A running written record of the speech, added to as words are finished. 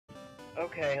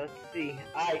Okay, let's see.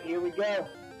 Alright, here we go.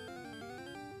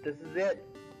 This is it.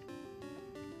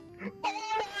 Oh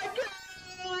my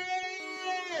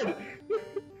god!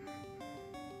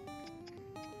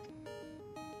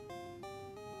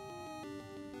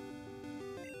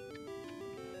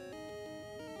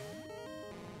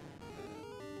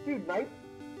 Dude,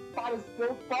 Nightbot is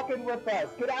still fucking with us.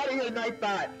 Get out of here,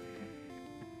 Nightbot!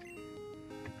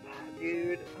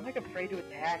 Dude, I'm like afraid to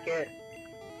attack it.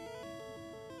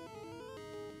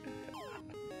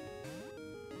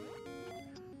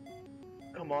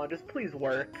 Come on, just please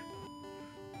work.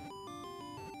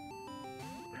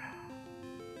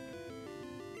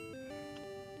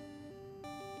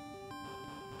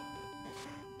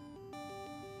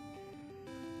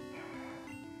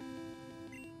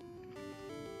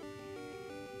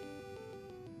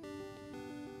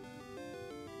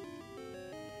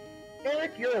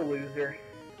 Eric, you're a loser.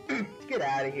 Get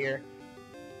out of here.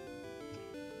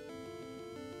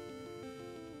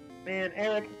 Man,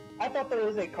 Eric, I thought there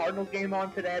was a Cardinals game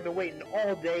on today. I've been waiting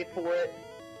all day for it.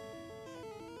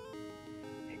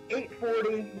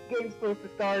 8:40, game's supposed to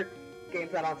start.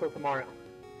 Game's not on until tomorrow.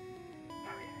 Okay,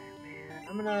 man,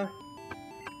 I'm gonna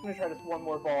try this one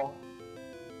more ball.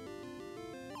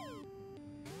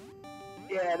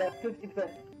 Yeah, that's 50%.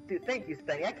 Dude, thank you,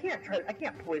 Spenny. I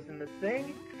can't poison this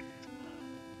thing.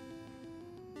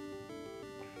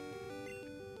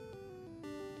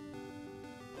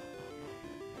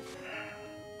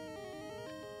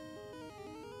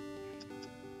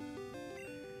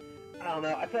 I don't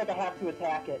know, I feel like I have to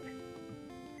attack it.